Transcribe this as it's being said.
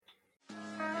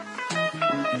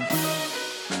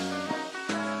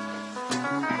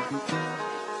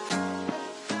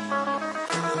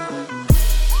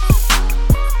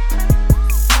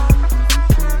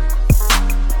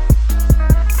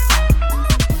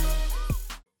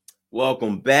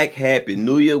Welcome back. Happy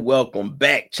New Year. Welcome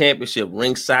back. Championship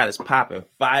ringside is popping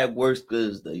fireworks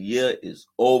because the year is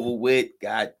over with.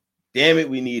 God damn it,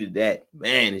 we needed that.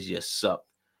 Man, it just sucked.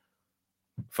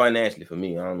 Financially for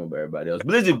me, I don't know about everybody else.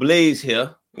 Blizzard Blaze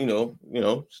here.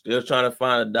 Still trying to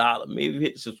find a dollar. Maybe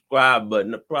hit the subscribe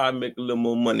button. I'll probably make a little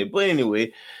more money. But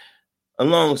anyway,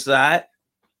 alongside.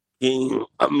 I'm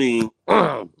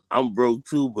broke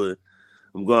too, but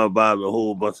I'm gonna buy me a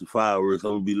whole bunch of fireworks.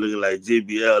 I'm gonna be looking like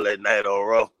JBL that night on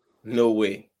Raw. No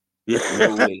way. Yeah.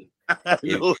 No way.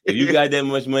 If you got that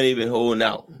much money, you've been holding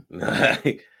out.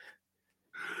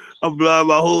 I'm blowing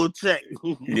my whole check.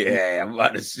 Yeah, I'm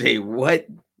about to say what?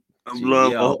 I'm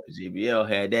blowing my whole... JBL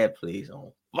had that place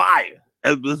on fire.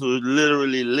 That place was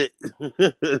literally lit.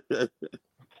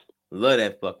 Love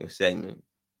that fucking segment.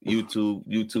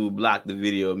 YouTube blocked the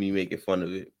video of me making fun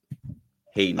of it.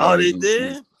 Hating. Oh, they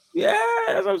did? Yeah,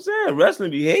 that's what I'm saying.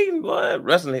 Wrestling be hating, boy.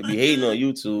 Wrestling be hating on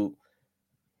YouTube.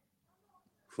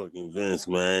 Fucking Vince,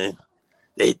 man.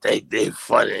 They think they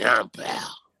funny, huh,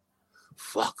 pal?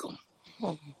 Fuck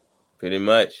them. Pretty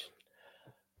much.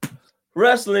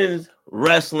 Wrestling.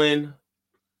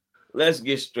 Let's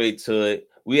get straight to it.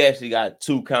 We actually got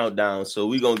 2 countdowns, so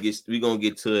we're gonna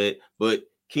get to it. But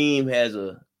Keem has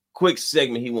a quick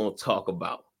segment he won't talk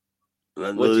about.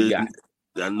 What you got?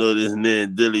 I know this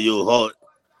name Dilly your heart.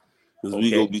 Because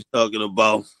we gonna be talking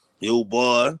about your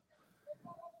boy,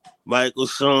 Michael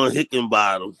Sean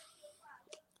Hickenbottom.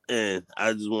 And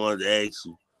I just wanted to ask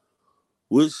you,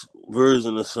 which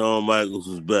version of Shawn Michaels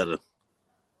was better?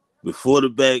 Before the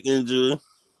back injury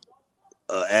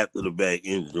or after the back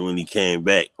injury when he came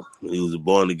back? When he was a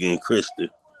born-again Christian?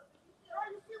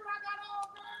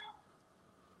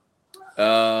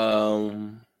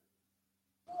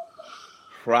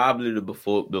 Probably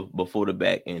before the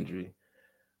back injury.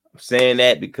 I'm saying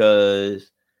that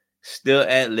because still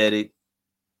athletic,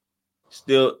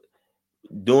 still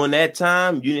during that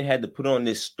time, you didn't have to put on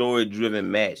this story-driven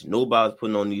match. Nobody was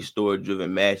putting on these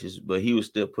story-driven matches, but he was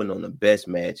still putting on the best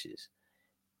matches.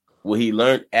 What he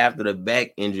learned after the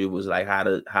back injury was like how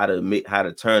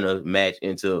to turn a match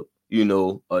into,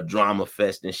 a drama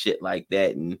fest and shit like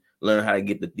that, and learn how to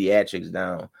get the theatrics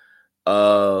down.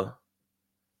 I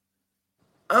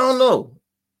don't know.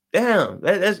 Damn,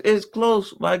 it's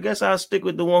close. But I guess I'll stick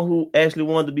with the one who actually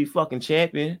wanted to be fucking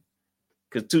champion.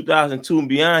 Because 2002 and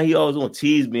beyond, he always want to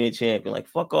tease being champion. Like,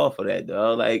 fuck off of that,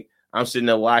 dog. Like, I'm sitting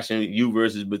there watching you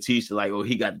versus Batista. Like,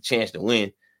 he got the chance to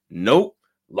win. Nope,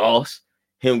 lost.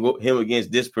 Him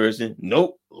against this person.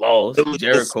 Nope, lost.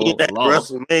 Jericho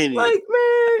lost. WrestleMania. Like,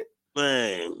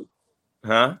 man.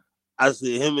 Huh? I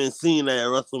said him and Cena at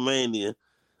WrestleMania.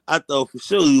 I thought for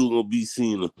sure you were gonna be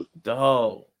Cena.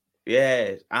 Dog.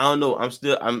 Yes. I don't know.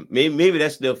 Maybe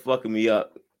that's still fucking me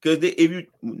up. Because I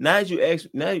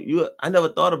never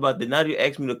thought about that. Now that you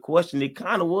asked me the question, it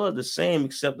kind of was the same,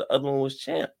 except the other one was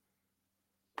champ.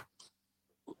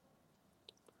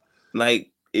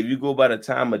 Like, if you go by the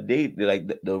time of date, like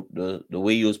the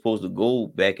way you were supposed to go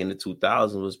back in the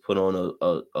 2000s was put on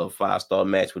a 5-star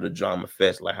match with a drama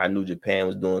fest, like how New Japan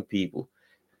was doing people.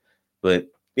 But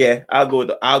yeah, I'll go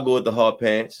with the hard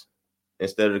pants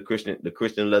instead of the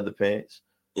Christian leather pants.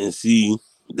 And see,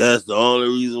 that's the only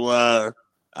reason why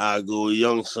I go with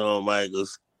young Shawn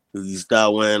Michaels, because he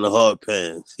stopped wearing the hard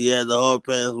pants. He had the hard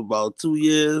pants for about 2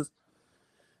 years,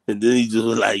 and then he just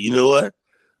was like, you know what?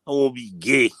 I won't be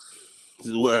gay.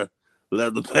 Just wear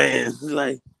leather pants. He's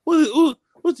like, what you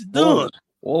doing?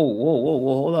 Whoa,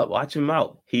 hold up. Watch him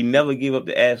out. He never gave up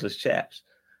the assless chaps.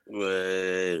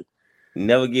 Man.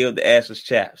 Never gave up the assless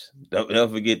chaps.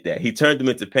 Don't forget that. He turned them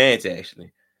into pants,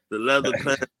 actually. The leather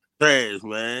pants trash,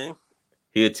 man.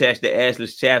 He attached the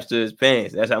assless chaps to his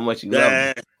pants. That's how much he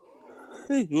loved them.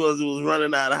 He was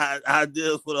running out of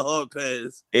ideas for the hard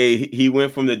pants. Hey, he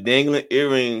went from the dangling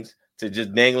earrings to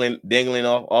just dangling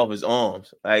off his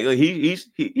arms. Like he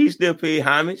still paid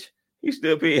homage. He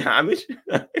still paid homage.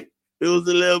 It was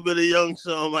a little bit of young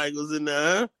Shawn Michaels in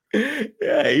there, huh?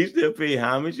 Yeah, he still paid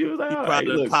homage. He was like, he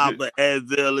probably pop an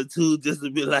Advil or two just to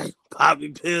be like,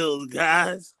 popping pills,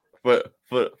 guys. For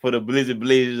the Blizzard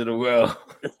Blazers of the world.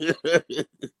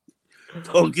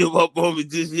 Don't give up on me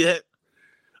just yet.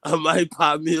 I might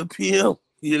pop me a PM.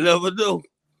 You never know.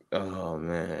 Oh,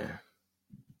 man.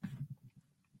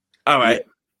 All right.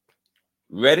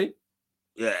 Yeah. Ready?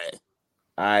 Yeah.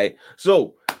 All right.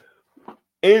 So,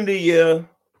 in the year,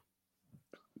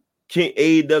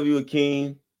 AEW with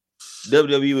King,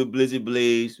 WWE with Blizzard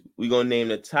Blaze, we're going to name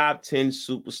the top 10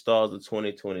 superstars of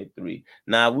 2023.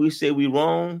 Now, if we say we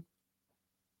wrong,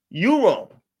 you wrong.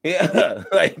 Yeah.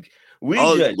 Like, we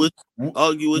argue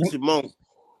with your mom.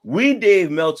 We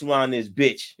Dave Meltzer on this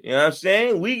bitch. You know what I'm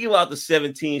saying? We give out the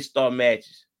 17-star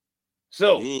matches.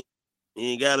 So he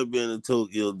ain't gotta be in the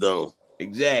Tokyo Dome.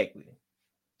 Exactly.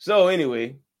 So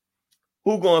anyway,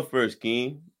 who going first,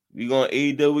 Keem? We going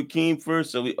AEW with Keem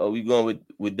first, or we going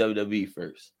with WWE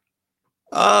first?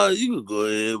 You can go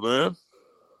ahead, man.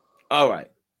 All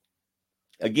right.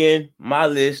 Again, my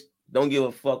list. Don't give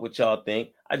a fuck what y'all think.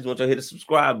 I just want y'all to hit the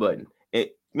subscribe button. And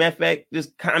matter of fact,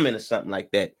 just comment or something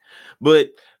like that. But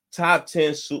top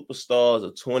 10 superstars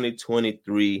of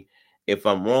 2023. If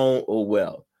I'm wrong, oh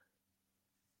well.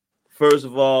 First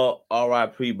of all,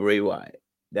 R.I.P. Bray Wyatt.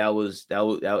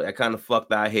 That kind of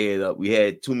fucked our head up. We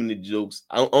had too many jokes.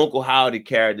 Uncle Howdy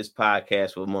carried this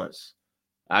podcast for months.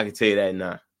 I can tell you that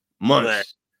now.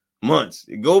 Months.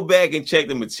 Go back and check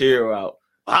the material out.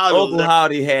 Uncle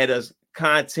Howdy had us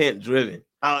content driven.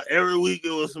 Every week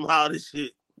it was some Howdy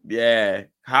shit. Yeah,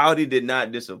 Howdy did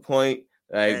not disappoint.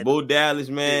 Like Bo Dallas,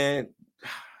 man.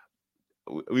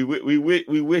 We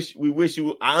wish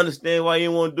you. I understand why you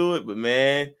didn't want to do it, but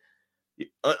man,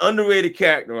 underrated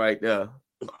character right there.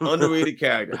 Underrated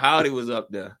character. Howdy was up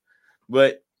there,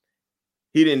 but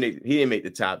he didn't make the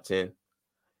top 10.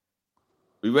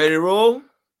 We ready to roll?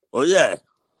 Oh yeah.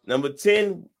 Number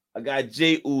 10, I got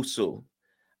Jey Uso.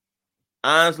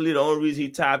 Honestly, the only reason he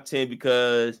top 10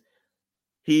 because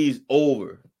he's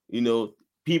over. You know,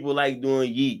 people like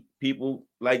doing yeet. People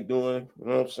like doing, you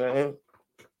know what I'm saying?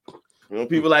 You know,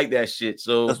 people like that shit.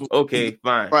 So okay,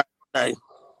 fine. Friday.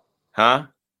 Huh?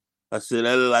 I said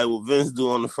that like what Vince do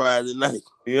on the Friday night.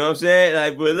 You know what I'm saying?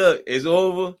 Like, but look, it's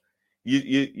over.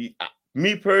 You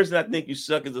me personally, I think you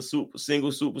suck as a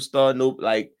single superstar. No,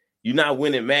 like you're not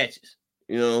winning matches.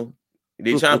 You know,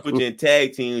 they trying to put you in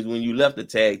tag teams when you left the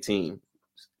tag team.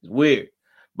 It's weird.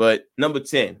 But number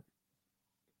 10.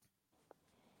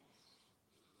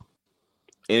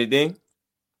 Anything?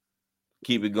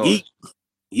 Keep it going.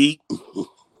 Yeet.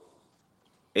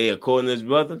 Hey, according to his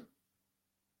brother,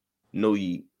 no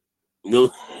yeet.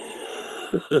 No.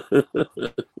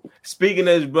 Speaking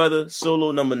of his brother,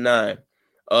 Solo number 9.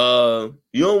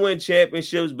 You don't win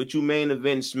championships, but you main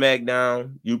event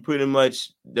SmackDown. You pretty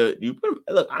much look.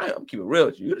 I'm keeping it real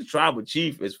with you. You're the tribal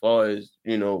chief as far as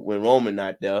you know when Roman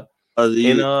not there.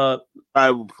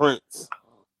 Tribal prince.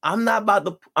 I'm not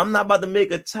about to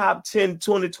make a top 10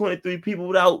 2023 people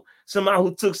without somebody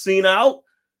who took Cena out.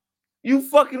 You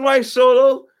fucking right,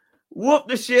 Solo. Whoop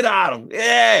the shit out of him.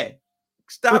 Yeah.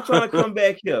 Stop trying to come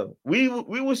back here. We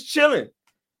was chilling.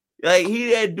 Like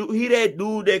he that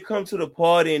dude that come to the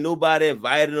party and nobody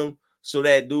invited him. So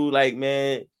that dude, like,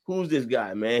 man, who's this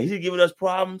guy, man? He's giving us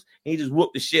problems and he just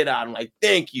whooped the shit out of him. Like,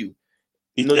 thank you.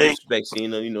 No disrespect,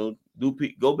 Cena. You know,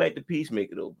 go back to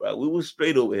Peacemaker though, bro. We was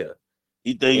straight over here.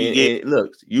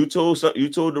 Look, you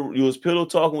was pillow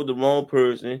talking with the wrong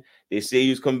person. They say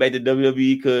you was coming back to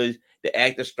WWE because the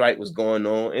actor strike was going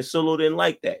on, and Solo didn't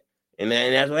like that, and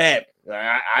that's what happened.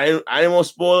 I didn't want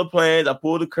to spoil the plans. I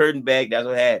pulled the curtain back. That's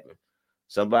what happened.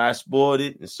 Somebody spoiled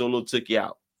it, and Solo took you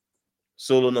out.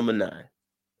 Solo number 9.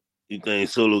 You think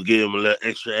Solo gave him a little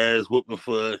extra ass whooping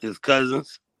for his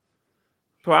cousins?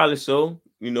 Probably so.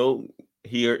 You know.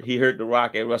 He hurt The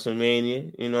Rock at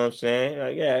WrestleMania. You know what I'm saying?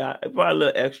 Like, yeah, probably a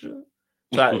little extra.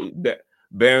 Try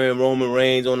burying Roman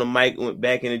Reigns on the mic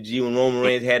back in the G when Roman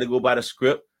Reigns had to go by the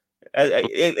script.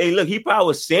 Hey, look, he probably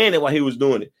was saying it while he was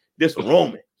doing it. This a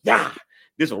Roman, yeah.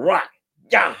 This a Rock,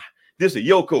 yeah. This a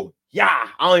Yoko, yeah.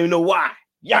 I don't even know why,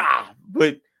 yeah.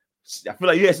 But I feel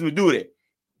like you had something to do with it,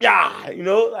 yeah. You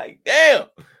know, like damn.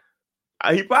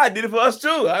 He probably did it for us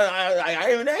too.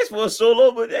 I even asked for a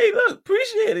Solo, but hey, look,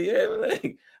 appreciate it. Yeah,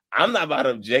 like, I'm not about to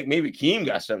object. Maybe Keem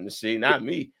got something to say, not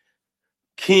me.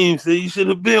 Keem said you should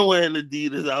have been wearing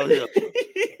Adidas out here.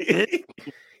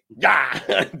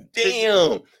 Yeah,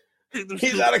 damn.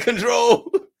 He's out of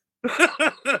control.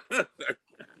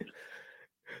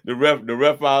 The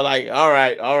ref was like, all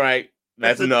right.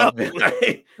 That's enough.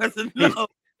 That's enough.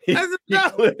 That's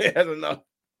enough.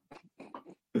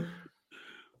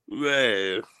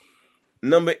 Man.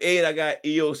 Number 8, I got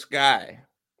Io Sky.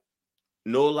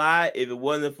 No lie, if it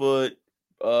wasn't for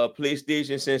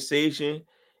PlayStation Sensation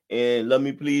and Love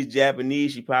Me Please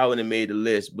Japanese, she probably wouldn't have made the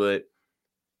list. But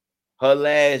her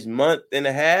last month and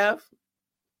a half,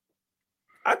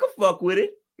 I could fuck with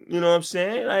it. You know what I'm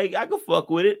saying? Like, I could fuck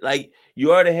with it. Like,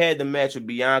 you already had the match with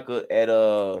Bianca at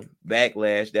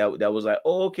Backlash that was like,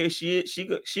 oh, okay, she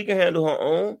can handle her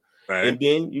own. Right. And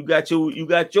then you got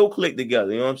your clique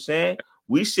together. You know what I'm saying?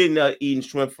 We sitting there eating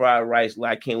shrimp fried rice.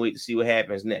 Like, I can't wait to see what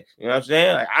happens next. You know what I'm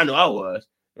saying? Like, I know I was.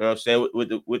 You know what I'm saying? With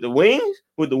the wings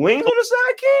on the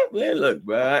side, Cam. Man, look,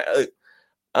 bro.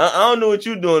 I don't know what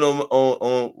you're doing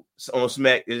on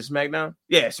Smack. Is it SmackDown?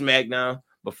 Yeah, SmackDown.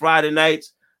 But Friday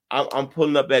nights, I'm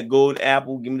pulling up at Golden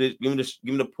Apple. Give me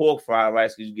the pork fried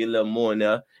rice because you get a little more in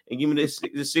there, and give me the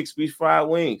 6-piece fried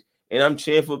wings. And I'm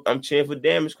cheering for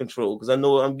Damage Control because I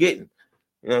know what I'm getting.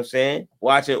 You know what I'm saying?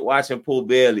 Watching Paul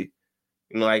Bailey.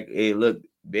 You know, like, hey, look,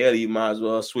 Bailey, you might as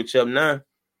well switch up now.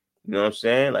 You know what I'm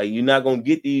saying? Like, you're not gonna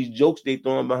get these jokes they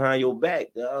throwing behind your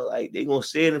back. Dog. Like, they gonna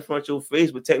say it in front of your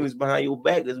face, but technically it's behind your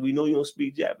back because we know you don't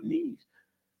speak Japanese.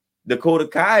 Dakota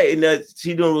Kai, and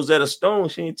she doing Rosetta Stone,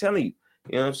 she ain't telling you.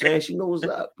 You know what I'm saying? She knows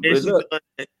what's up. But look,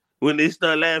 when they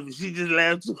start laughing, she just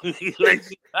laughs like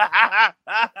she...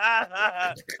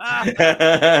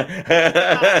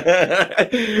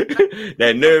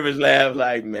 that nervous laugh,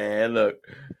 like, man, look.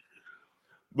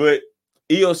 But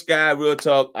Io Sky, real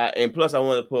talk, and plus I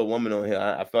wanted to put a woman on here.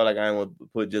 I felt like I didn't want to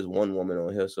put just one woman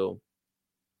on here, so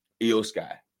Io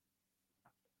Sky.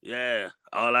 Yeah,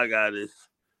 all I got is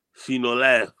she no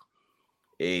laugh.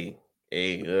 Hey,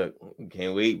 look,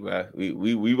 can't wait, bro.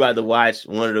 We about to watch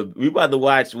one of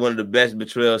the best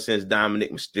betrayals since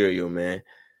Dominic Mysterio, man.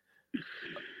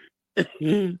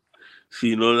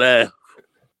 She no laugh.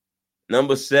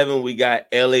 Number 7, we got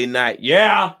LA Knight.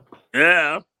 Yeah.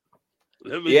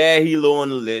 Yeah, he low on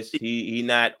the list. He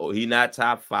not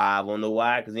top 5 on the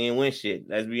why because he ain't win shit.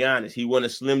 Let's be honest. He won a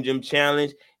Slim Jim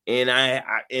challenge, and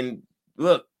and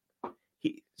look,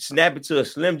 he snap it to a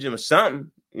Slim Jim or something.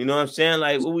 You know what I'm saying?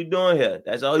 Like, what we doing here?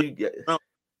 That's all you get.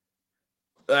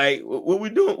 Like, what we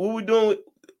doing? What we doing?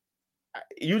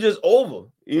 You just over.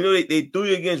 You know, they threw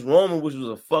you against Roman, which was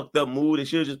a fucked up move. They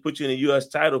should have just put you in a U.S.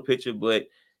 title picture, but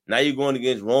now you're going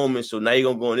against Roman, so now you're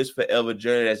going to go on this forever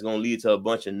journey that's going to lead to a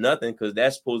bunch of nothing because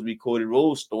that's supposed to be Cody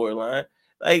Rhodes' storyline.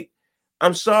 Like,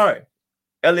 I'm sorry.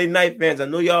 LA Knight fans, I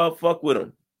know y'all fuck with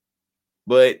him,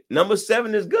 but number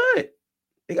 7 is good.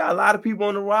 They got a lot of people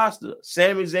on the roster.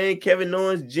 Sami Zayn, Kevin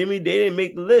Owens, Jimmy, they didn't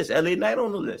make the list. LA Knight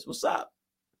on the list. What's up?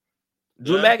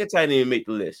 Drew McIntyre didn't make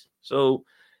the list. So,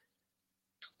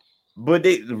 but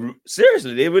they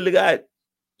really got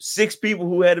 6 people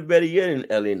who had a better year than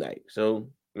LA Knight. So,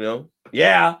 you know,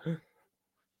 yeah.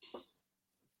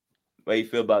 How you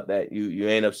feel about that? You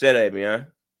ain't upset at me, huh?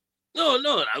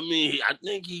 No. I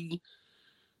think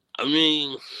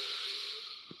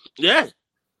yeah,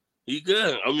 he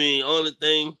good. Only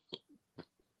thing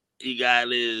he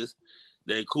got is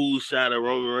that cool shot of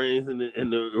Roman Reigns in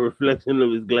the reflection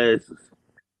of his glasses.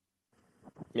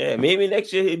 Yeah, maybe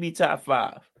next year he'll be top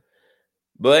 5.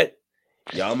 But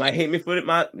y'all might hate me for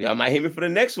the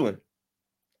next one.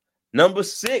 Number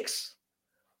 6,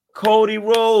 Cody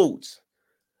Rhodes.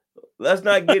 Let's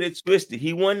not get it twisted.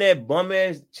 He won that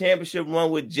bum-ass championship run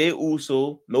with Jey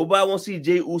Uso. Nobody wants to see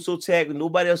Jey Uso tag with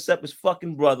nobody else except his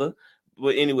fucking brother.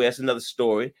 But anyway, that's another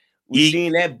story. We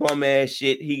seen that bum-ass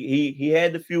shit. He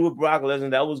had the feud with Brock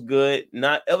Lesnar. That was good.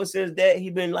 Not ever since that, he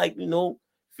been like, you know,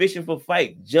 fishing for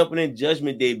fight, jumping in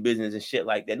Judgment Day business and shit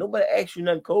like that. Nobody asked you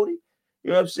nothing, Cody.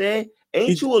 You know what I'm saying?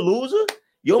 Ain't you a loser?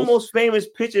 Your most famous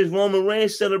picture is Roman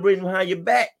Reigns celebrating behind your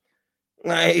back.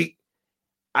 Like,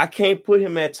 I can't put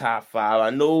him at top 5. I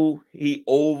know he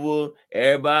over.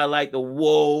 Everybody like the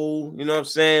whoa, you know what I'm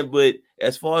saying? But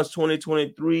as far as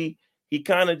 2023, he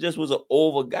kind of just was an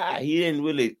over guy. He didn't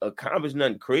really accomplish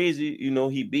nothing crazy. You know,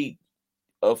 he beat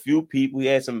a few people. He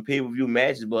had some pay-per-view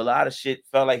matches, but a lot of shit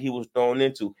felt like he was thrown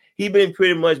into. He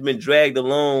pretty much been dragged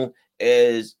along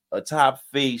as a top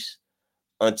face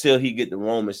until he get the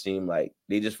Roman. Seem like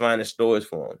they just find the stories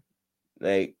for him.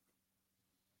 Like,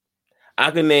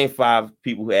 I can name 5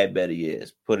 people who had better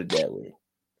years. Put it that way.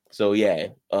 So yeah,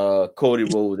 Cody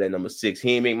Rhodes at number 6.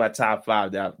 He ain't make my top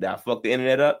 5. Did I fuck the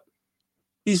internet up?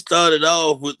 He started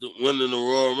off with winning the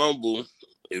Royal Rumble.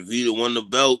 If he'd have won the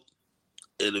belt,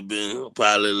 it'd have been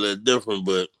probably a little different.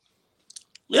 But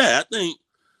yeah, I think,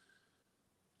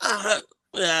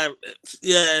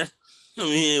 yeah.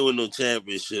 He ain't win no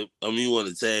championship. He won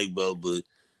a tag belt, but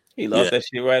he lost that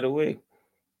shit right away.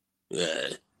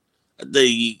 Yeah. I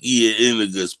think he in a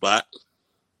good spot.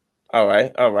 All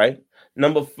right.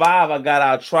 Number 5, I got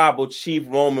our tribal chief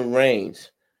Roman Reigns.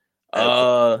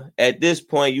 At this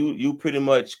point, you pretty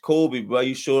much Kobe, bro.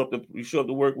 You show up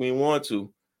to work when you want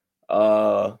to.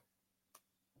 I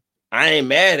ain't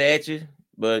mad at you,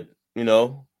 but you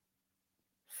know,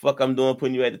 fuck, I'm doing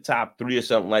putting you at the top 3 or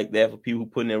something like that for people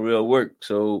putting in real work.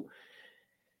 So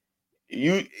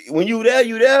when you there,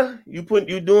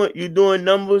 you doing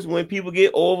numbers. When people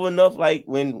get over enough, like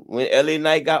when LA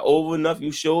Knight got over enough,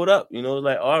 you showed up. You know,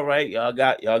 like, all right, y'all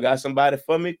got somebody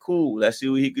for me. Cool. Let's see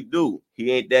what he could do. He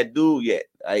ain't that dude yet.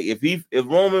 Like, if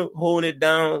Roman holding it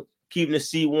down, keeping the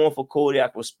seat warm for Cody, I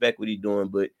can respect what he's doing,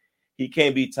 but he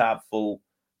can't be top 4.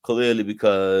 clearly,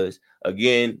 because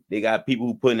again, they got people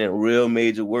who putting in real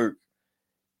major work,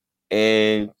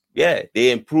 and yeah,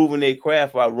 they improving their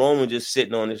craft while Roman just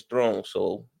sitting on his throne.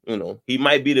 So he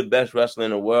might be the best wrestler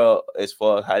in the world as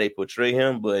far as how they portray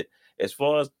him, but as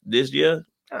far as this year,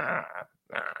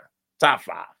 top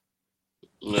 5.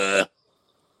 Nah.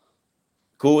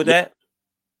 Cool with that?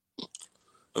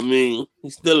 I mean,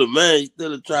 he's still a man. He's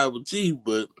still a tribal chief,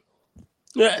 but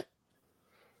yeah.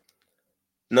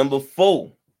 Number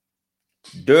 4,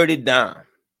 Dirty Dom.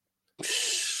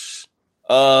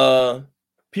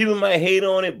 People might hate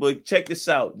on it, but check this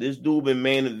out. This dude been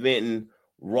main eventing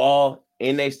Raw,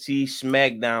 NXT,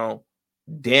 SmackDown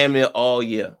damn near all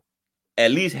year.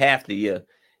 At least half the year.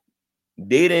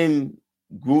 They didn't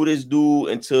grew this dude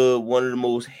into one of the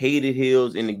most hated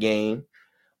heels in the game.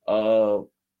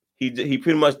 He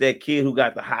pretty much that kid who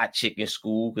got the hot chick in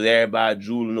school because everybody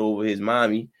drooling over his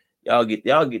mommy. Y'all get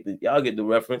the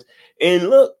reference. And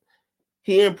look,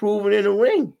 he improving in the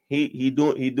ring. He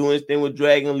doing his thing with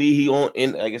Dragon Lee.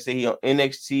 Like I said, he on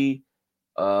NXT.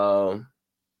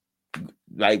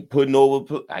 Like putting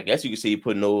over. I guess you could say he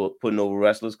putting over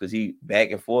wrestlers because he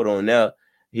back and forth on there.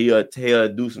 He'll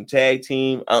do some tag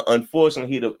team.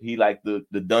 Unfortunately, he like the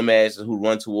dumbasses who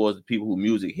run towards the people who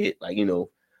music hit. Like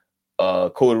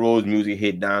Cody Rhodes music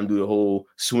hit Dom, do the whole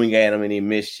swing at him and he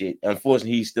miss shit.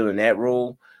 Unfortunately, he's still in that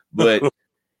role. But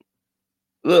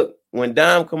look, when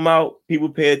Dom come out, people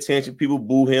pay attention, people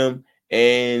boo him,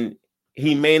 and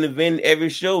he main event every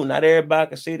show. Not everybody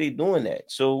can say they doing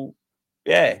that. So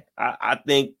yeah, I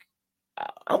think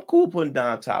I'm cool putting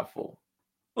Dom top 4.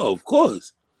 Oh, of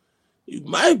course. He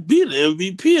might be the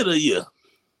MVP of the year.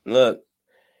 Look,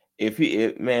 I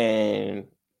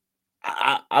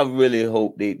really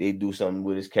hope they do something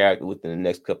with his character within the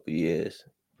next couple of years.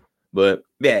 But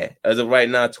yeah, as of right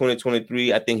now,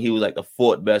 2023, I think he was like the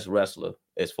 4th best wrestler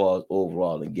as far as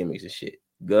overall and gimmicks and shit.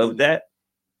 Good with that?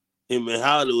 Him and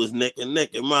Howdy was neck and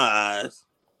neck in my eyes.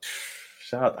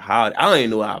 Shout out to Howdy. I don't even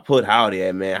know how I put Howdy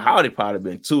at, man. Howdy probably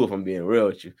been 2 if I'm being real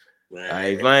with you.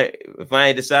 Like, if I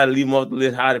ain't decided to leave him off the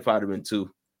list, Howdy probably been 2.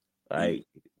 Like,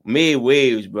 made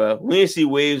waves, bro. We didn't see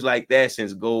waves like that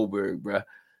since Goldberg, bro.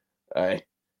 All right.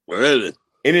 Really?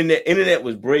 Internet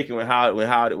was breaking when Howdy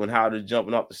was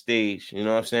jumping off the stage. You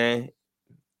know what I'm saying?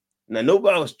 Now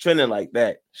nobody was trending like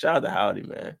that. Shout out to Howdy,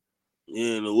 man.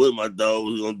 You know what my dog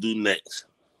was gonna do next.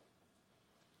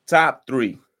 Top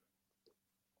 3.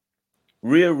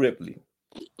 Rhea Ripley.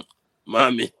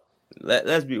 Mommy.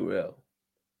 Let's be real.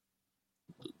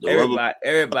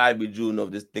 Everybody be drooling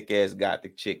over this thick ass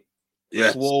gothic chick.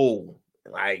 Yes. Swole.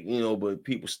 Like, but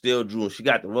people still drooling. She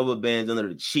got the rubber bands under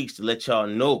the cheeks to let y'all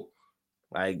know.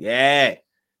 Like, yeah.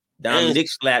 Dominic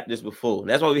slapped this before.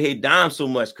 That's why we hate Dom so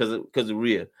much because of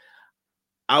Rhea.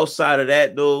 Outside of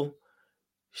that, though,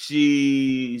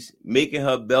 she's making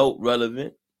her belt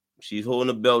relevant. She's holding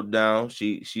the belt down.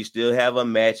 She still have her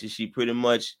matches. She pretty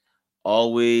much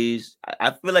always.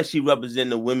 I feel like she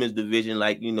represents the women's division.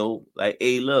 Like, like,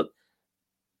 hey, look,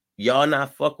 y'all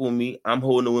not fucking with me. I'm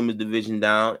holding the women's division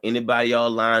down. Anybody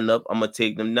y'all line up, I'm gonna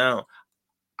take them down.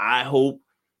 I hope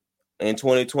in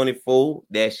 2024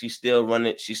 that she's still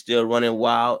running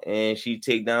wild and she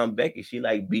take down Becky. She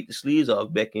like beat the sleeves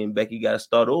off Becky and Becky got to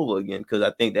start over again because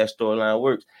I think that storyline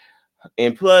works.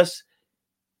 And plus,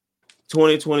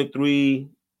 2023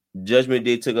 Judgment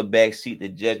Day took a back seat to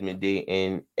Judgment Day,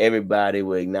 and everybody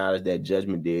will acknowledge that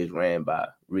Judgment Day is ran by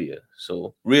Rhea.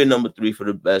 So Rhea number 3 for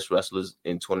the best wrestlers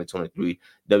in 2023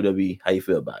 WWE. How you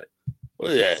feel about it?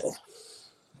 Well, yeah,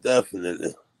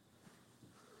 definitely.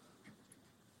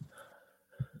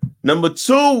 Number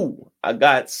 2, I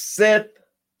got Seth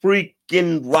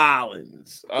freaking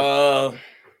Rollins.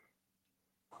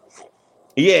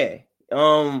 Yeah.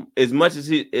 As much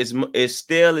as as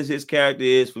stale as his character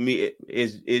is for me, it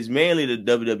is mainly the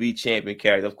WWE champion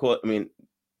character. Of course, I mean,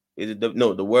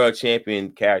 the world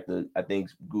champion character I think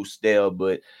grew stale,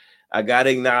 but I gotta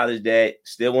acknowledge that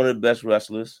still one of the best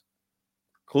wrestlers.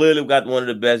 Clearly got one of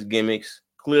the best gimmicks.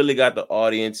 Clearly got the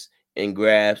audience and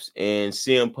grabs, and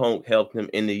CM Punk helped him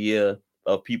in the year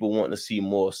of people wanting to see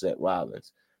more Seth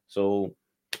Rollins. So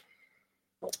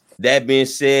that being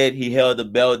said, he held the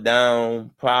belt down,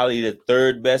 probably the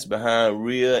 3rd best behind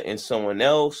Rhea and someone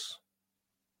else.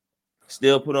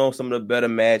 Still put on some of the better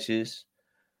matches.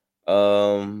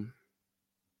 And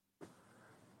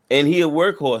he a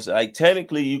workhorse. Like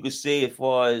technically, you could say as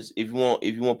far as if you want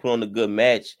to put on a good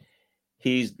match,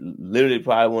 he's literally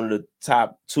probably one of the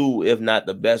top 2, if not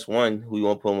the best one, who you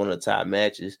want to put on one of the top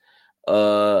matches.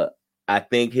 I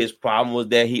think his problem was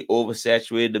that he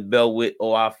oversaturated the belt with,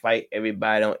 I fight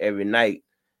everybody on every night.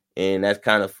 And that's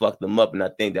kind of fucked him up. And I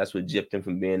think that's what gypped him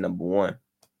from being number 1.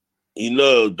 You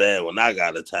know it was bad when I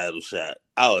got a title shot.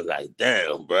 I was like,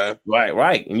 damn, bro.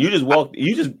 Right. And you just walked.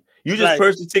 You just like,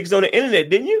 purchased the tickets on the internet,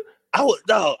 didn't you? I was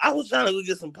trying to go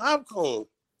get some popcorn.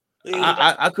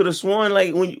 I could have sworn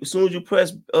like as soon as you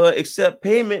press accept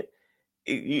payment,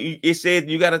 it said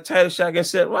you got a title shot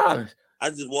against Seth Rollins. I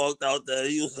just walked out there.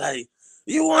 He was like,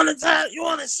 "You want a title? You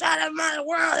want a shot at my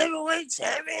world heavyweight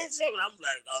championship?" And I'm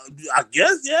like, "I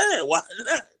guess, yeah. Why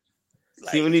not?"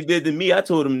 Like, see, when he did to me, I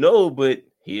told him no, but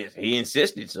he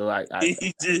insisted. So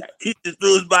he just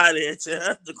threw his body at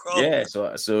the cross. Yeah,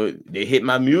 so they hit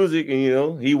my music,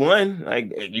 and he won.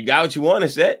 Like, you got what you wanted,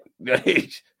 Seth.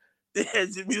 They had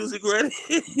your music ready.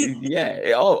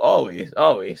 Yeah, always.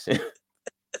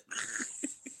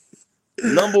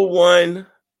 Number one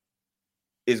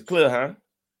is clear, huh?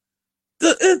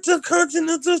 The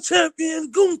Intercontinental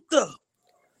Champion Gunther.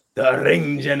 The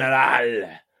Ring General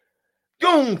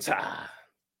Gunther.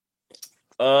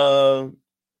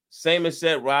 Same as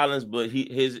Seth Rollins, but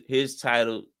his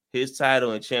title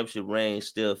and championship reign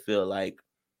still feel like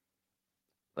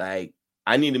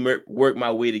I need to work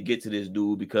my way to get to this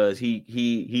dude because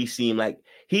he seemed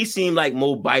like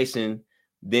Mo Bison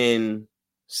than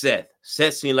Seth.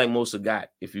 Seth seemed like Mo Sagat,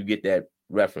 if you get that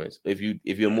reference. If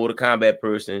you're a Mortal Kombat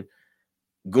person,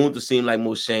 Gunther seemed like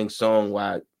Mo Shang Tsung,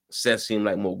 while Seth seemed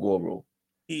like Mo Goro.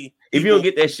 If you don't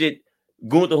get that shit,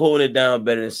 Gunther holding it down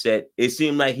better than Seth. It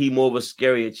seemed like he more of a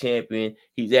scarier champion.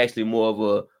 He's actually more of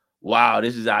a wow,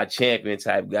 this is our champion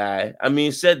type guy. I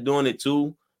mean, Seth doing it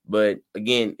too. But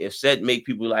again, if Seth make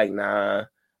people like, nah,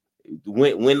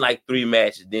 win like 3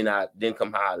 matches, then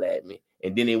come holler at me.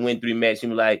 And then they win 3 matches, you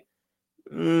be like,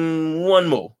 one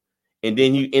more. And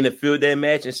then you interfere that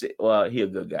match and say, well, he a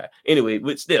good guy. Anyway,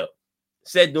 but still,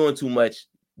 Seth doing too much.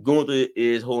 Gunther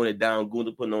is holding it down.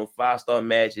 Gunther putting on 5-star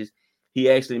matches. He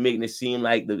actually making it seem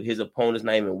like his opponent's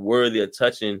not even worthy of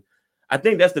touching. I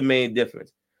think that's the main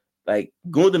difference. Like,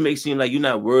 Gunther makes it seem like you're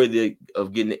not worthy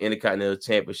of getting the Intercontinental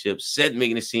Championship. Seth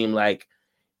making it seem like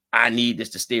I need this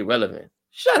to stay relevant.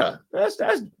 Shut up.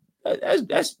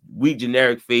 That's weak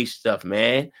generic face stuff,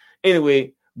 man.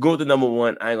 Anyway, Gunther number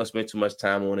one. I ain't gonna spend too much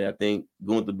time on it. I think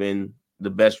Gunther been the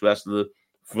best wrestler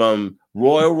from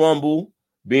Royal Rumble,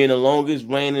 being the longest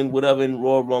reigning whatever in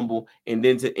Royal Rumble, and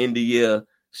then to end the year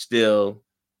still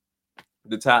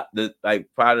probably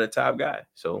the top guy.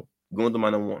 So Gunther my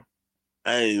number one.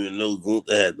 I didn't even know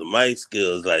Gunther had the mic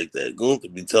skills like that. Gunther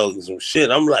be talking some shit.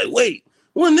 I'm like, wait,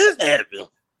 when this happened?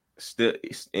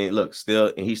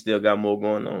 And he still got more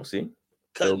going on. See,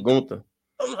 so Gunther.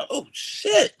 I'm like, oh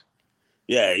shit.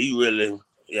 Yeah, he really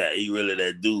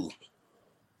that dude.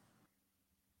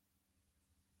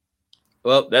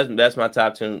 Well, that's my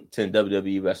top 10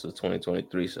 WWE wrestlers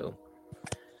 2023. So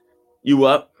you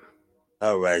up?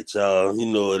 All right, y'all. You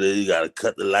know what it is. You gotta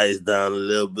cut the lights down a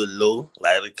little bit low,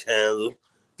 light a candle,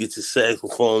 get your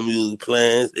saxophone music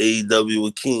playing. AEW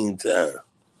with King time.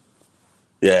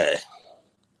 Yeah.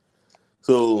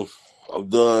 So I'm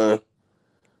doing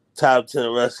top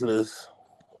 10 wrestlers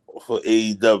for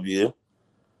AEW.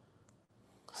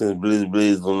 Since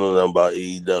Blaze don't know nothing about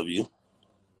AEW.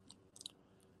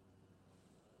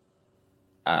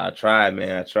 I try,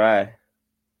 man. I try.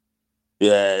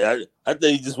 Yeah, I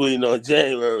think you're just waiting on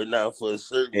January now for a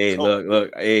certain. Hey,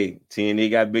 look. Hey,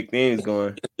 TNA got big things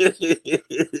going.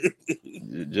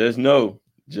 Just know.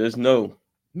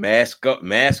 Mask up.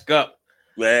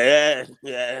 Man,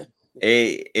 yeah.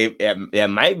 Hey, that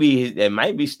might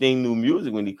be Sting new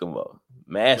music when he come up.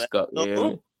 Mask up,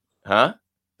 yeah. Huh?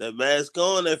 That mask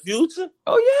on, that Future?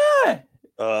 Oh yeah.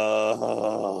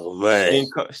 Oh man.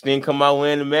 Sting come out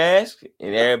wearing the mask,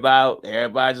 and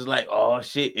everybody just like, oh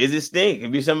shit, is it Sting? It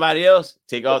could be somebody else.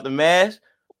 Take off the mask,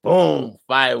 boom,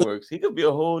 fireworks. He could be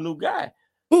a whole new guy.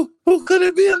 Who could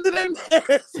it be under that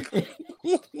mask?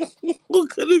 Who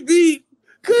could it be?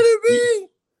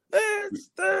 That's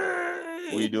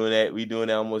Sting. We doing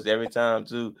that almost every time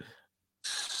too.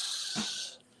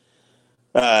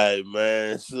 All right,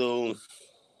 man. So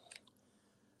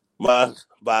my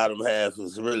bottom half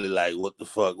is really like what the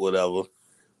fuck, whatever.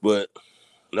 But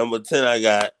number 10, I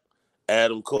got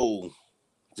Adam Cole,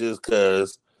 just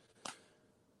because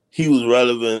he was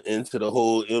relevant into the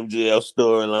whole MJF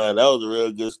storyline. That was a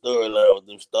real good storyline with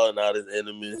them starting out as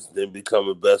enemies, then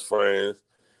becoming best friends,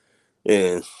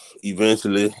 and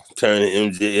eventually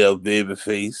turning MJF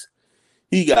babyface.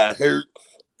 He got hurt,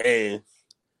 and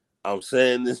I'm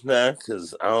saying this now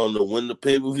because I don't know when the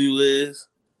pay-per-view is.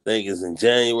 I think it's in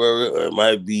January, or it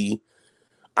might be,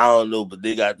 I don't know, but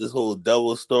they got this whole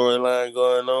double storyline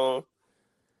going on.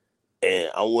 And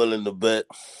I'm willing to bet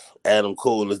Adam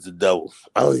Cole is the devil.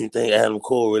 I don't even think Adam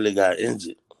Cole really got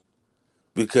injured.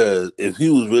 Because if he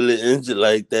was really injured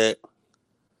like that,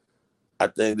 I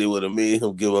think they would have made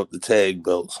him give up the tag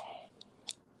belts.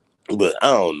 But I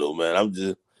don't know, man. I'm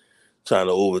just trying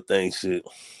to overthink shit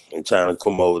and trying to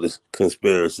come over this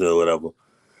conspiracy or whatever.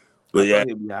 But I thought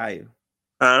he'd be higher.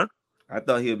 Huh? I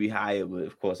thought he'd be higher, but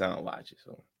of course I don't watch it.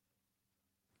 So,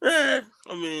 I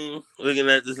mean, looking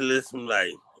at this list, I'm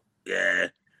like, yeah,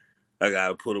 I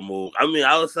gotta put him over. I mean,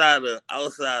 outside of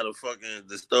fucking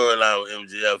the storyline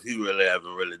with MJF, he really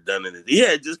haven't really done anything. He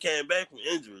had just came back from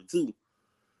injury too.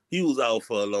 He was out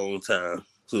for a long time,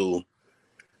 so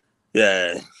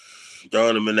yeah.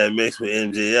 Throwing him in that mix with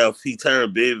MJF, he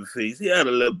turned babyface. He had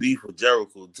a little beef with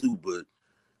Jericho too, but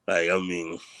like, I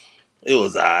mean, it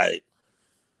was alright.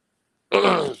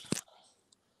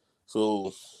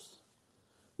 So,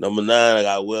 number 9, I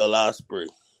got Will Ospreay.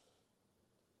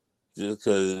 Just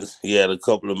because he had a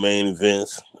couple of main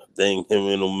events. I think him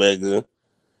and Omega,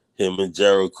 him and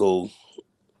Jericho.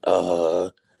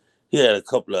 He had a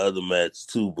couple of other matches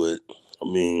too, but I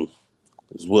mean,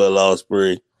 it's Will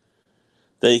Ospreay. I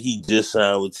think he just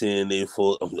signed with TNA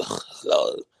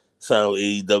signed with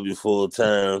AEW full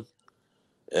time.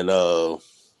 And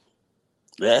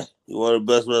yeah, he's one of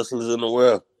the best wrestlers in the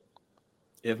world.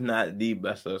 If not the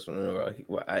best wrestler in the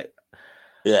world.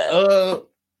 Yeah.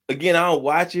 Again, I don't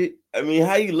watch it. I mean,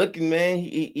 how you looking, man?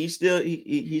 He still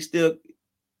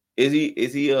is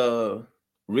he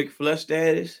Ric Flair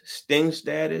status, Sting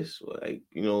status, like,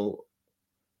 you know,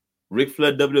 Ric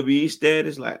Flair WWE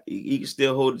status? Like he can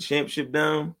still hold the championship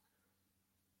down?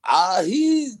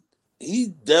 He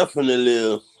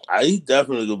definitely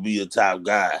gonna be a top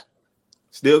guy.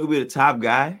 Still gonna be the top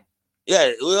guy?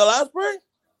 Yeah, Will Ospreay?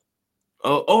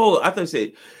 I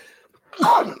thought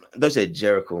you said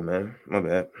Jericho, man. My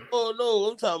bad. Oh no,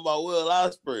 I'm talking about Will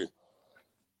Ospreay.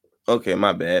 Okay,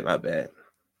 my bad.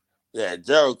 Yeah,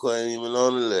 Jericho ain't even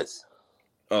on the list.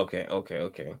 Okay.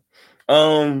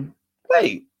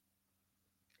 Wait.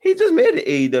 He just made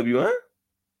it AEW, huh?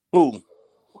 Who?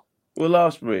 Will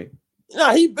Ospreay.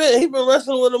 Nah, he been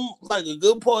wrestling with him like a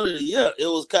good part of the year. It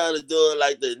was kind of doing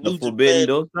like the New Forbidden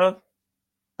Door stuff?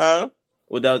 Huh?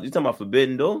 Without you talking about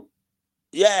Forbidden Door?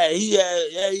 Yeah, he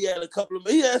had a couple of.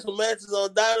 He had some matches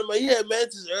on Dynamite. He had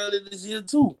matches earlier this year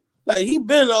too. Like he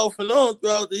been off and on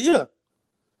throughout the year.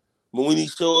 But when he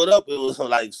showed up, it was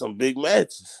like some big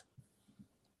matches.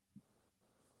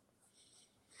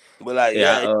 But like, he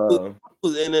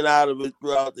was in and out of it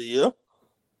throughout the year.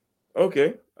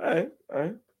 Okay, all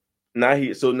right. Now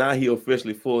he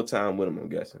officially full time with him, I'm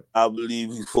guessing. I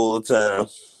believe he's full time,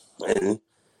 and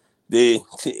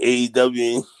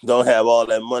AEW don't have all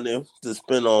that money to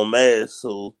spend on masks,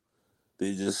 so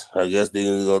I guess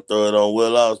they're gonna throw it on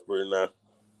Will Ospreay now.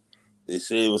 They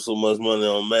saving so much money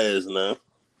on masks now.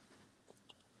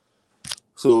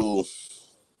 So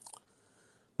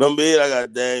number 8, I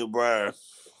got Daniel Bryan,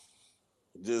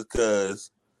 just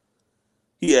cause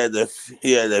he had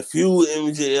that feud with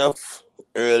MJF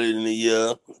earlier in the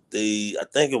year. I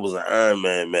think it was an Iron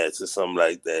Man match or something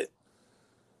like that.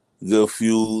 Good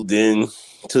feud, then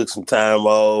took some time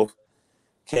off,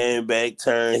 came back,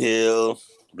 turned heel.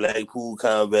 Blackpool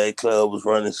Combat Club was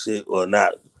running shit, or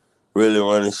not really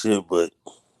running shit, but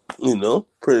you know,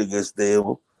 pretty good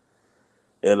stable.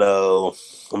 And I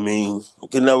mean, you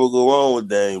can never go wrong with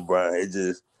Daniel Bryan.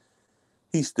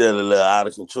 He's still a little out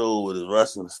of control with his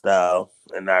wrestling style.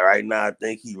 And right now, I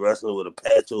think he's wrestling with a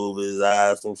patch over his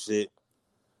eye, some shit.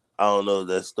 I don't know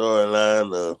that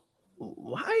storyline.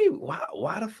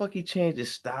 Why the fuck he changed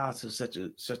his style to such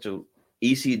a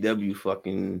ECW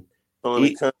fucking? Not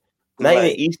even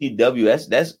ECW.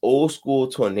 That's old school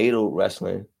tornado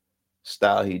wrestling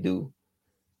style he do.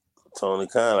 Tony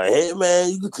Khan like, hey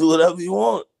man, you can do whatever you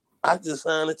want. I just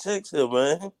signed the checks here,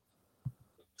 man.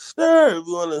 Sure, if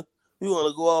you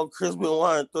wanna go all Chris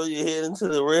Benoit and throw your head into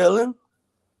the railing,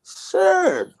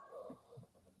 sure.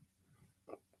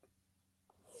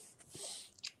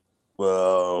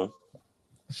 Well,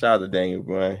 shout out to Daniel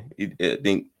Bryan. He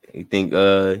think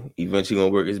eventually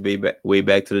gonna work his way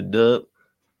back to the dub.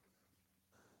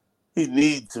 He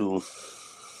need to.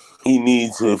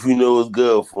 If you know what's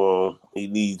good for him, he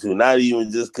need to. Not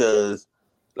even just cause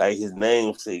like his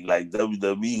namesake, like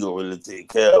WWE gonna really take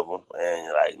care of him.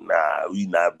 And like, nah, we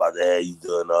not about to have you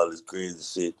doing all this crazy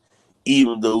shit.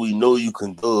 Even though we know you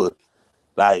can do it.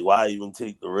 Like, why even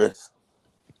take the risk?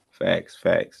 Facts.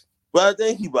 But I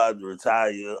think he about to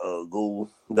retire, go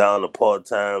down to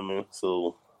part-time,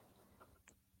 so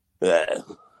yeah.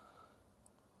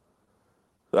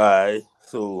 All right,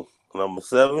 so number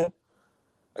 7,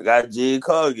 I got Jade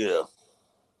Cargill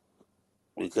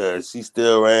because she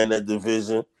still ran that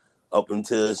division up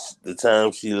until the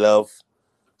time she left.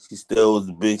 She still was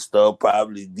a big star,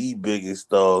 probably the biggest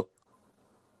star.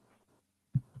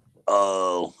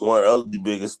 One of the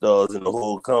biggest stars in the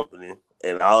whole company.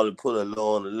 And I only put her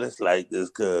low on the list like this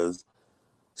because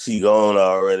she gone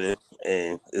already.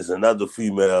 And it's another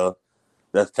female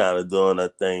that's kind of doing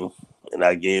her thing. And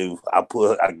I gave her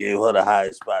the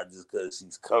highest spot just because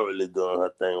she's currently doing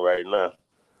her thing right now.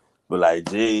 But like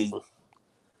Jade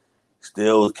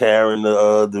still was carrying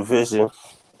the division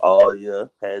all year,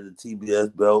 had the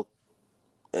TBS belt,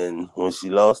 and when she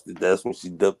lost it, that's when she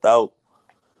dipped out.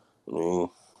 I mean,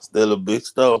 still a big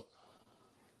star.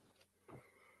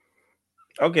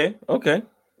 Okay. All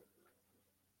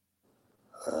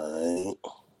right.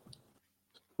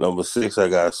 Number 6, I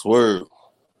got Swerve.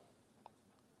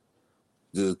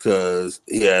 Just because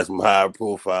he had some high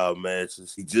profile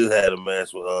matches. He just had a match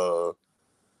with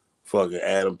fucking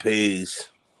Adam Page.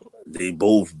 They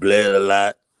both bled a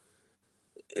lot.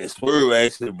 And Swerve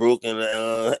actually broke in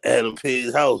Adam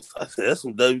Page's house. I said, that's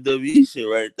some WWE shit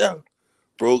right there.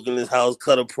 Broke in his house,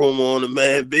 cut a promo on the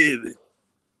Mad Baby.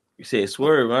 You said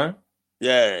Swerve, huh?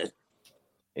 Yeah.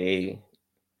 Hey,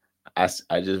 I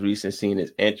just recently seen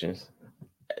his entrance.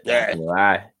 Yeah.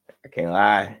 I can't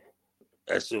lie.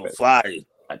 That shit was fire.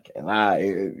 I can't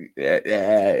lie.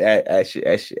 That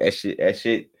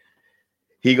shit.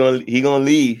 He gonna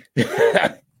leave.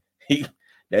 That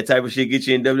type of shit get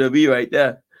you in WWE right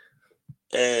there.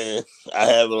 And I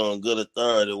have it on good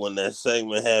authority when that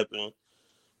segment happened,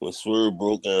 when Swerve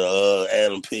broke in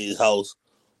Adam Page's house,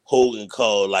 Hogan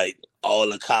called like all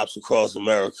the cops across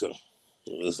America.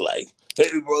 It was like, hey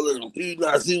brother, you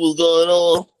not see what's going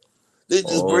on? They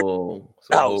just break the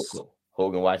house.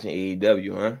 Hogan watching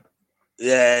AEW, huh?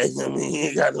 Yeah, I mean he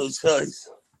ain't got no choice.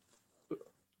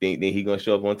 Think he gonna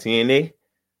show up on TNA?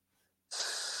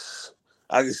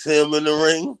 I can see him in the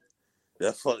ring.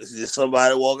 That fuck is just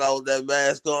somebody walk out with that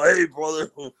mask on. Hey brother,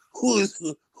 who is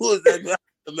that guy with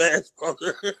the mask,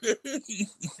 brother?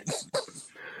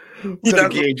 What kind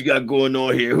of games you got going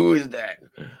on here? Who is that?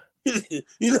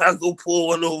 You not gonna pull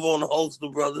one over on the holster,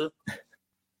 brother.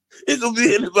 It could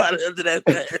be anybody under that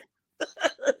mask.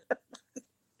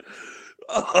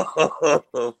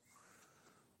 Oh,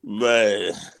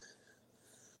 man.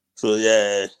 So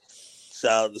yeah,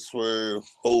 shout out to Swerve.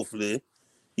 Hopefully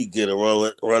he get a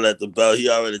run at the belt. He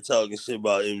already talking shit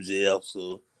about MJF,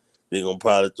 so they're gonna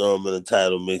probably throw him in the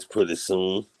title mix pretty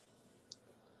soon.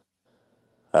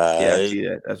 Yeah, I see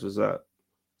that. That's what's up.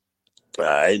 All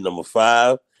right, number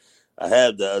 5. I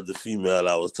have the other female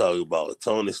I was talking about,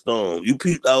 Toni Storm. You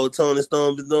peeped out what Toni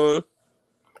Storm been doing?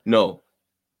 No.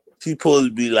 She supposed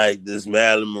to be like this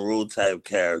Marilyn Monroe type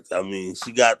character. I mean,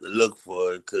 she got the look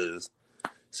for it because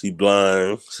she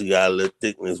blind. She got a little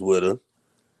thickness with her.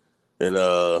 And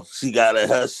she got her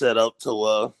hair set up to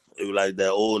it was like that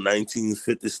old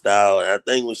 1950 style. And I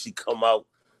think when she come out,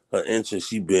 her entrance,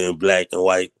 she been black and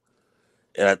white.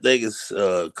 And I think it's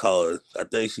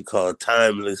she called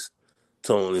Timeless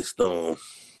Toni Storm.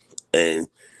 And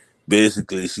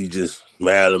basically she just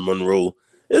Marilyn Monroe.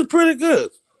 It's pretty good.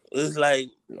 It's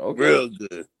like real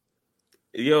good.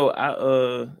 Yo,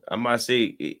 I might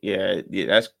say, yeah,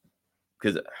 that's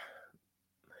because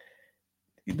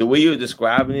the way you were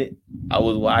describing it, I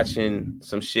was watching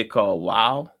some shit called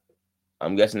WoW.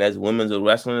 I'm guessing that's women's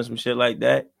wrestling or some shit like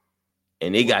that.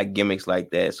 And they got gimmicks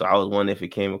like that. So I was wondering if it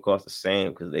came across the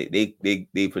same because they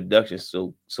production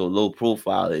so low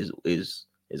profile is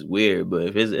weird. But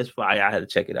if it's fire, I had to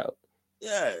check it out.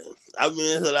 Yeah. I mean,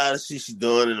 there's a lot of shit she's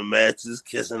doing in the matches,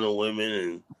 kissing the women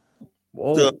and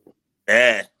whoa.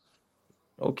 Yeah.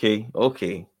 Okay.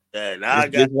 Yeah, now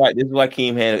this is why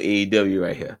Keem handled AEW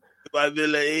right here. If I be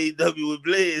like AEW with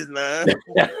Blaze now.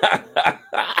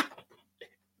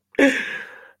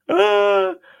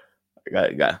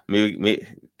 Got maybe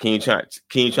can you try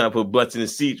to put butts in the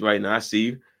seats right now? I see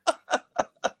you.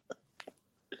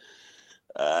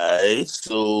 Alright,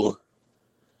 so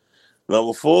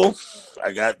number 4,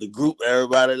 I got the group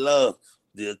everybody loves,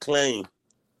 the Acclaim.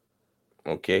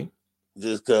 Okay.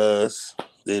 Just cause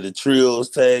they're the trios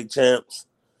tag champs.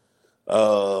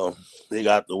 They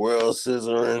got the world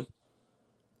scissoring.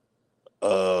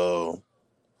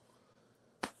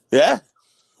 Yeah,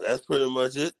 that's pretty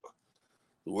much it.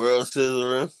 The world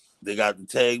scissoring. They got the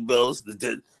tag belts.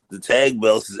 The tag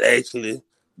belts is actually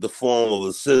the form of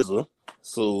a scissor.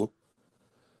 So,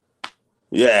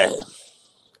 yeah.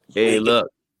 Hey,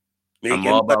 look, I'm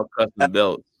all about custom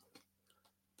belts.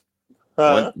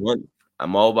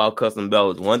 I'm all about custom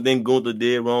belts. One thing Gunther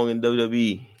did wrong in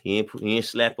WWE, he ain't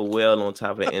slap a whale on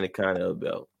top of the Intercontinental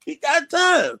belt. He got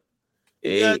time.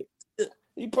 Hey,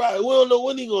 he probably we don't know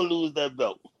when he gonna lose that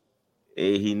belt.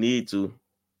 Hey, he need to.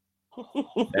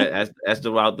 That's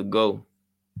the route to go.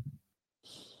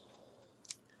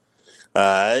 All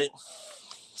right.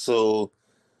 So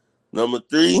number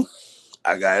 3,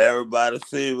 I got everybody's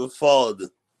favorite father,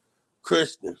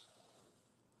 Christian.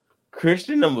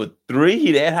 Christian number 3,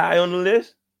 he that high on the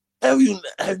list?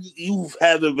 You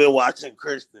haven't been watching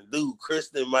Christian, dude?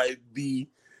 Christian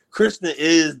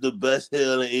is the best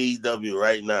heel in AEW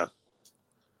right now.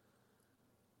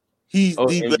 He's the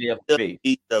MJF best face.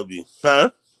 in AEW,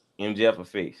 huh? MJF a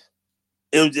face.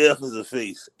 MJF is a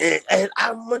face, and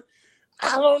I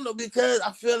don't know, because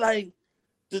I feel like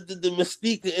the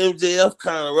mystique of MJF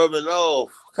kind of rubbing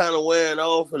off, kind of wearing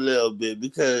off a little bit,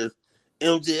 because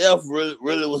MJF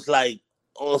really was like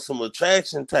on some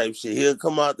attraction type shit. He'll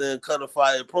come out there and cut a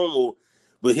fire promo,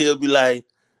 but he'll be like,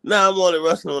 "Nah, I'm only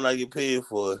wrestling when I get paid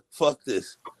for it. Fuck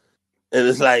this." And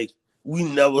it's like, we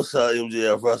never saw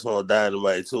MJF wrestle on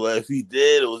Dynamite, so if he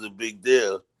did, it was a big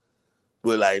deal.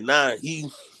 But like, nah,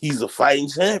 he's a fighting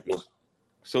champion.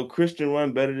 So Christian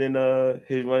run better than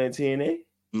his run in TNA?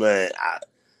 Man,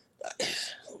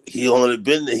 he only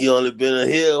been a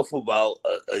heel for about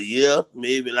a year,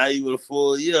 maybe not even a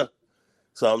full year.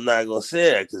 So I'm not gonna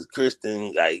say that, because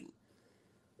Christian, like,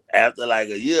 after like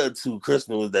a year or two,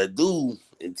 Christian was that dude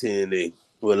in TNA.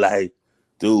 But like,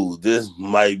 dude, this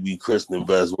might be Christian's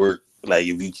best work. Like,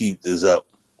 if you keep this up,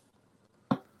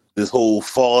 this whole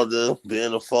father,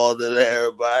 being a father to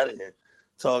everybody and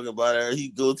talking about it. He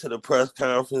go to the press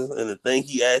conference, and the thing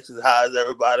he asks is, how's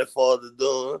everybody father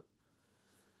doing?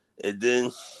 And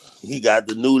then he got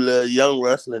the new little young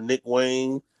wrestler, Nick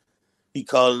Wayne. He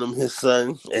calling him his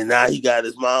son. And now he got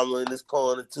his mama in his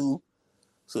corner too.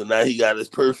 So now he got his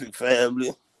perfect family.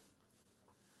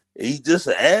 And he's just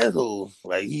an asshole.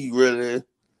 Like, he really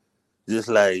just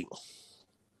the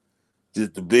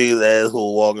biggest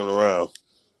asshole walking around.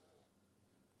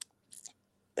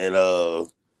 And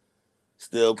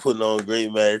still putting on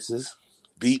great matches,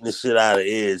 beating the shit out of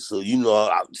Edge. So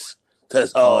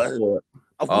that's hard.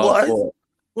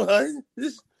 What?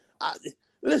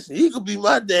 Listen, he could be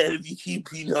my dad if you keep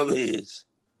beating up Edge.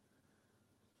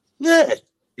 Yeah.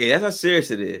 Yeah, that's how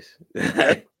serious it is.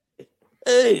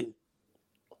 Hey.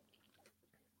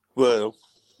 Well,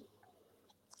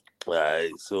 all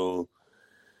right. So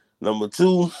number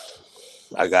 2,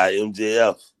 I got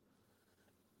MJF.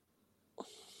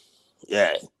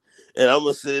 Yeah. And I'm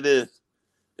going to say this.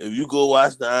 If you go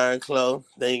watch the Iron Claw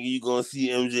thinking you're going to see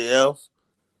MJF,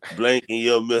 blank and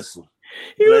you're missing.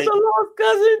 He was the lost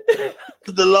cousin.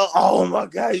 Oh my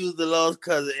God, he was the lost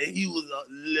cousin. And he was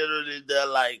literally there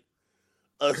like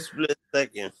a split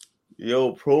second.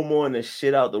 Yo, promoing the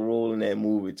shit out the role in that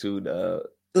movie too, dog.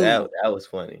 That was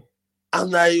funny. I'm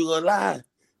not even going to lie.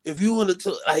 If you would have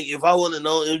if I wouldn't have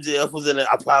known MJF was in it,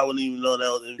 I probably wouldn't even know that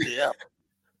was MJF.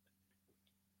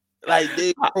 Like,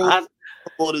 they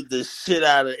promoted the shit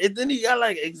out of it. And then he got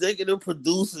like executive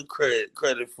producer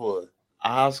credit for it.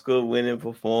 Oscar winning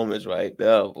performance right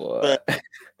there, boy.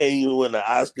 And you win the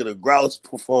Oscar the Grouch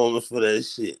performance for that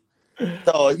shit.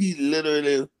 So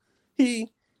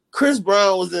Chris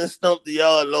Brown was in Stump the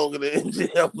Yard longer than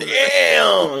MJF.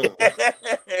 Damn.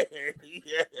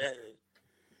 Yeah.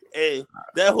 Hey,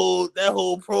 that whole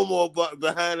promo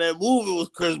behind that movie was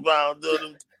Chris Brown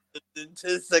doing them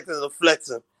 10 seconds of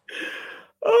flexing.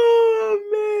 Oh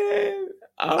man.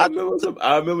 I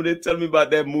remember they telling me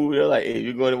about that movie. They're like, hey,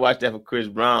 you're going to watch that for Chris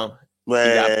Brown. Man,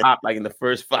 he got popped like in the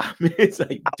first 5 minutes.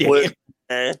 Like,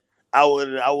 damn. I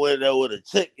went there with a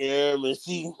chick in and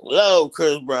she loved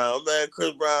Chris Brown. Man,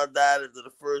 Chris Brown died after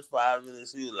the first 5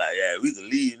 minutes. She was like, yeah, we can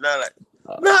leave. Now,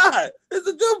 nah, it's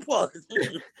a good part.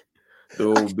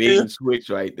 The bait and switch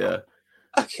right there.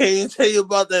 I can't even tell you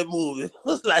about that movie. It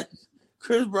was like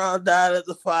Chris Brown died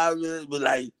after 5 minutes, but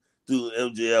like, dude,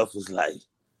 MJF was like,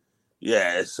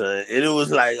 yeah, son. And it was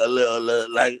like a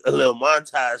little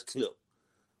montage clip.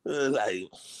 It was like,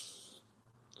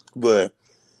 but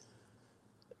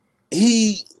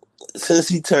since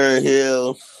he turned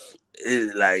heel,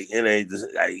 it ain't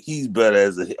just like he's better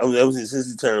as since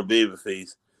he turned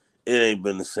babyface, it ain't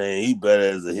been the same. He better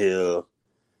as a heel.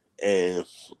 And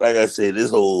like I said, this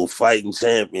whole fighting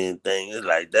champion thing is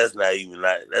like that's not even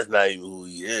who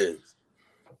he is.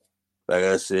 Like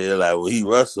I said, like when he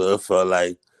wrestled, it felt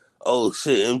like, oh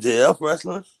shit, MJF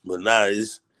wrestling? But now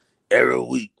it's every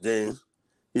week. Then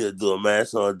he'll do a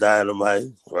match on Dynamite,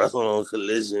 wrestle on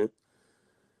Collision.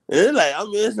 And it's like,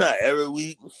 it's not every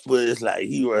week, but it's like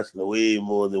he wrestling way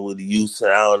more than what he used to. I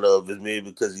don't know if it's maybe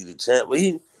because he's the champ, but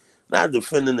he not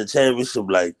defending the championship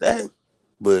like that.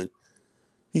 But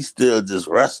he's still just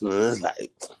wrestling. It's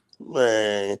like,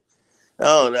 man, I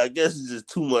don't know. I guess it's just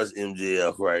too much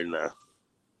MJF right now.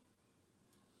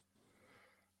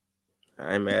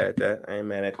 I ain't mad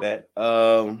at that.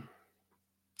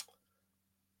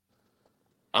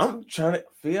 I'm trying to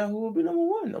figure out who will be number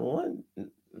one.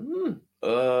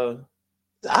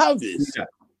 Obvious. Yeah.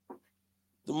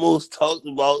 The most talked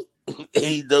about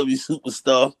AEW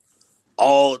superstar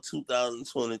all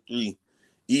 2023.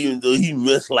 Even though he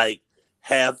missed like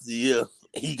half the year,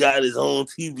 he got his own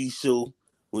TV show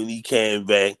when he came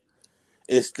back.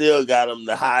 It still got him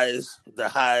the highest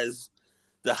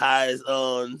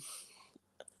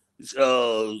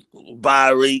buy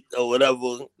rate or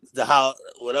whatever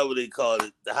whatever they call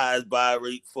it, the highest buy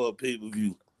rate for a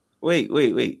pay-per-view.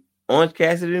 Wait. Orange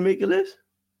Cassidy didn't make a list?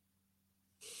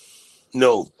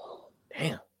 No.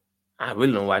 Damn. I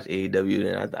really don't watch AEW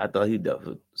then. I thought he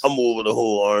definitely. I'm over the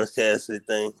whole Orange Cassidy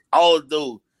thing.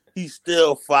 Although he's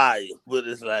still fire, but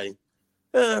it's like,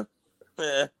 yeah.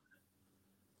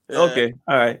 Okay,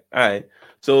 all right.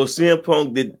 So CM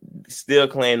Punk did still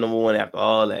claim number one after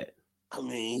all that. I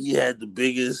mean, he had the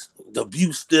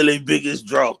Butte still a biggest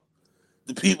draw.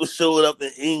 The people showed up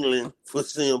in England for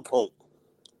CM Punk.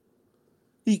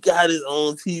 He got his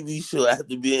own TV show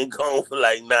after being gone for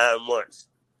like 9 months.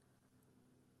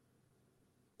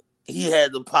 He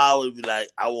had the power to be like,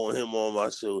 I want him on my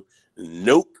show.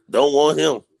 Nope, don't want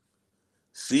him.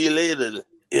 See you later,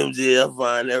 MJF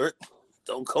Von Erich.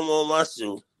 Don't come on my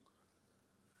show.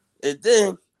 And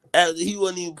then, after he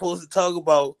wasn't even supposed to talk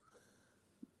about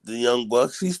the Young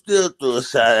Bucks, he still threw a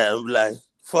shot at him like,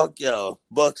 fuck y'all,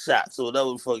 buck shots or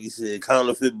whatever the fuck he said,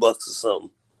 counterfeit bucks or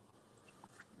something.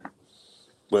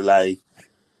 But like,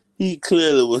 he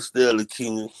clearly was still the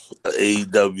king of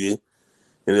AEW.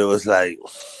 And it was like,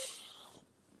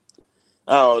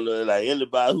 I don't know, like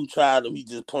anybody who tried him, he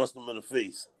just punched him in the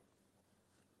face.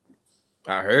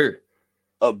 I heard.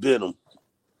 Or bit him.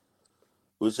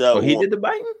 He did the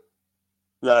biting?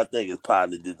 No, I think his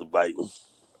partner did the biting.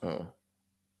 Oh.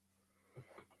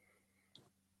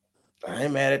 I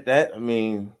ain't mad at that. I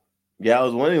mean, yeah, I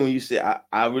was wondering when you said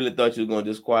I really thought you were gonna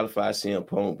disqualify CM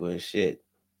Punk, but shit.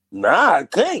 Nah, I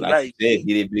can't. Like you said,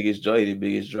 he did biggest draw.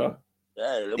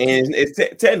 Yeah, and it's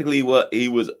technically what he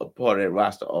was a part of that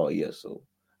roster all year, so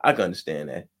I can understand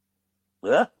that.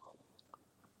 Yeah.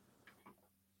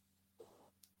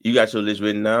 You got your list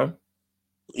written down?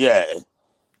 Yeah.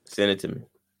 Send it to me.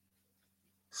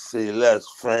 Say less,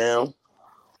 fam.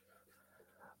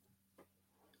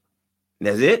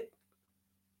 That's it?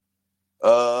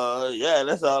 Yeah,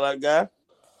 that's all I got.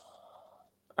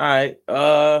 All right.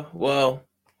 Well,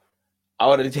 I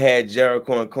would have had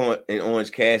Jericho and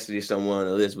Orange Cassidy somewhere on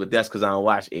the list, but that's because I don't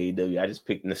watch AEW. I just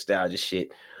picked nostalgia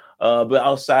shit. But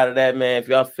outside of that, man, if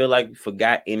y'all feel like you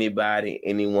forgot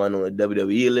anyone on the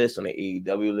WWE list, on the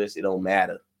AEW list, it don't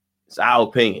matter. It's our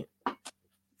opinion.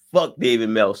 Fuck David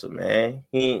Meltzer, man.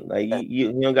 He ain't like he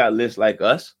don't got lists like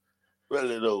us.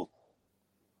 Really though,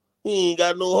 he ain't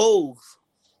got no holes.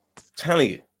 I'm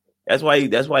telling you, that's why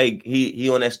he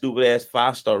on that stupid ass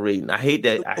 5-star rating. I hate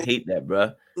that,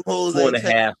 bro.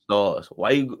 4.5 stars. Why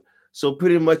you? So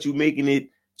pretty much you making it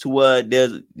to where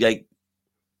there's like,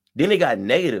 then they got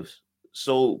negatives.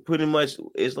 So pretty much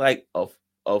it's like I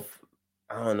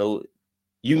don't know.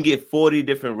 You can get 40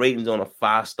 different ratings on a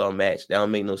 5-star match. That don't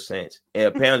make no sense. And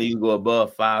apparently you can go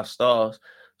above 5 stars.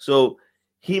 So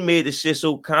he made the shit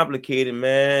so complicated,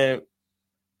 man.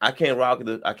 I can't rock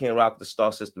the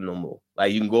star system no more.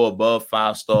 Like you can go above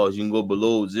 5 stars, you can go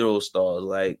below 0 stars.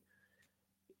 Like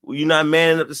you're not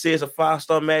man enough to say it's a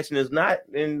 5-star match and it's not,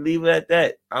 then leave it at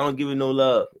that. I don't give it no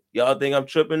love. Y'all think I'm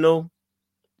tripping though?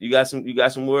 You got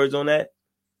some words on that?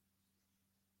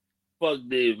 Fuck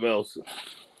Dave Meltzer.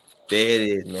 There it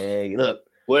is, man. Look,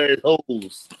 where's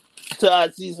holes? Till I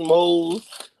see some holes,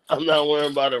 I'm not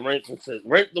worrying about a ranking system.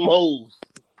 Rank them holes.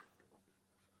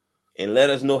 And let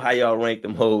us know how y'all rank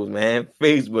them hoes, man.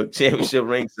 Facebook Championship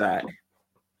Ringside.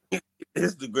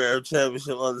 Instagram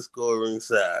Championship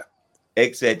 _Ringside.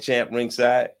 X at Champ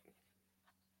Ringside.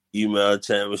 Email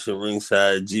Championship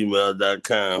Ringside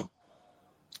 @gmail.com.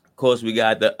 Of course, we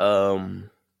got the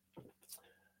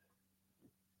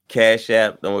Cash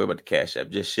App. Don't worry about the Cash App.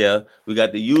 Just share. We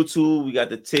got the YouTube. We got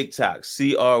the TikTok.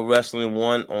 CR Wrestling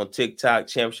 1 on TikTok.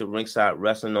 Championship Ringside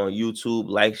Wrestling on YouTube.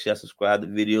 Like, share, subscribe to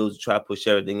videos. Try to push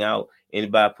everything out.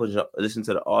 Anybody listen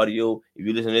to the audio. If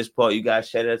you listen to this part, you guys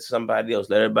share that to somebody else.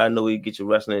 Let everybody know where you get your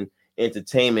wrestling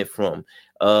entertainment from.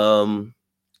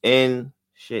 And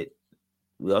shit.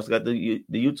 We also got the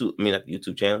YouTube. I mean, not the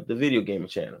YouTube channel. The video gaming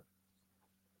channel.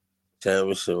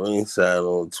 Championship Ringside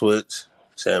on Twitch.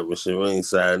 Championship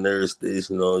Ringside Nerd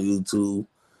Station on YouTube.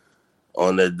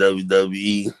 On that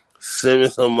WWE. Send me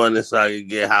some money so I can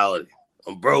get Howdy.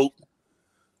 I'm broke.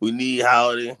 We need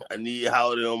Howdy. I need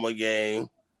Howdy on my game.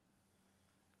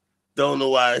 Don't know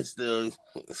why it still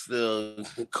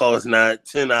costs not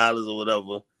 $10 or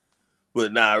whatever.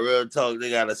 But nah, real talk,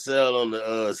 they got a sale on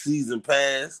the season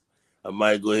pass. I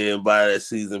might go ahead and buy that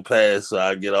season pass so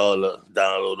I get all the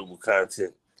downloadable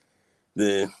content.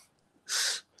 Then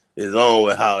it's on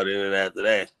with Howard, and after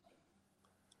that,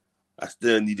 I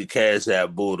still need to cash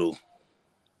out Bodo.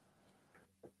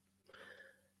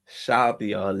 Shout out to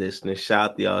y'all listening.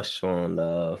 Shout out to y'all showing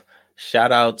love.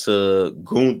 Shout out to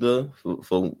Gunther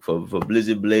for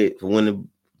Blizzard Blade for winning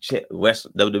WWE Wrestler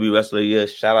of the Year.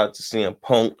 Shout out to CM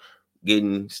Punk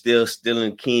getting still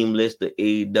in Keem list of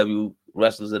AEW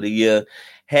Wrestlers of the Year.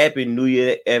 Happy New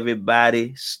Year,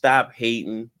 everybody. Stop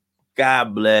hating.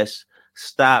 God bless.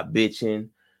 Stop bitching.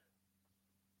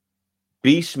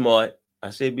 Be smart. I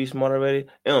said be smart already. It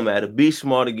don't matter. Be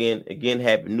smart again. Again,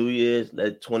 happy New Year's.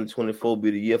 Let 2024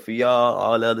 be the year for y'all.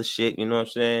 All the other shit. You know what I'm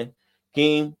saying?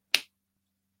 King,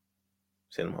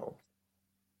 send them home.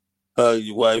 Hug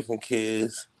your wife and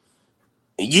kids.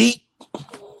 And yeet.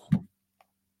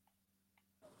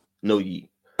 No yeet.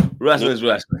 Wrestling is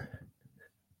wrestling.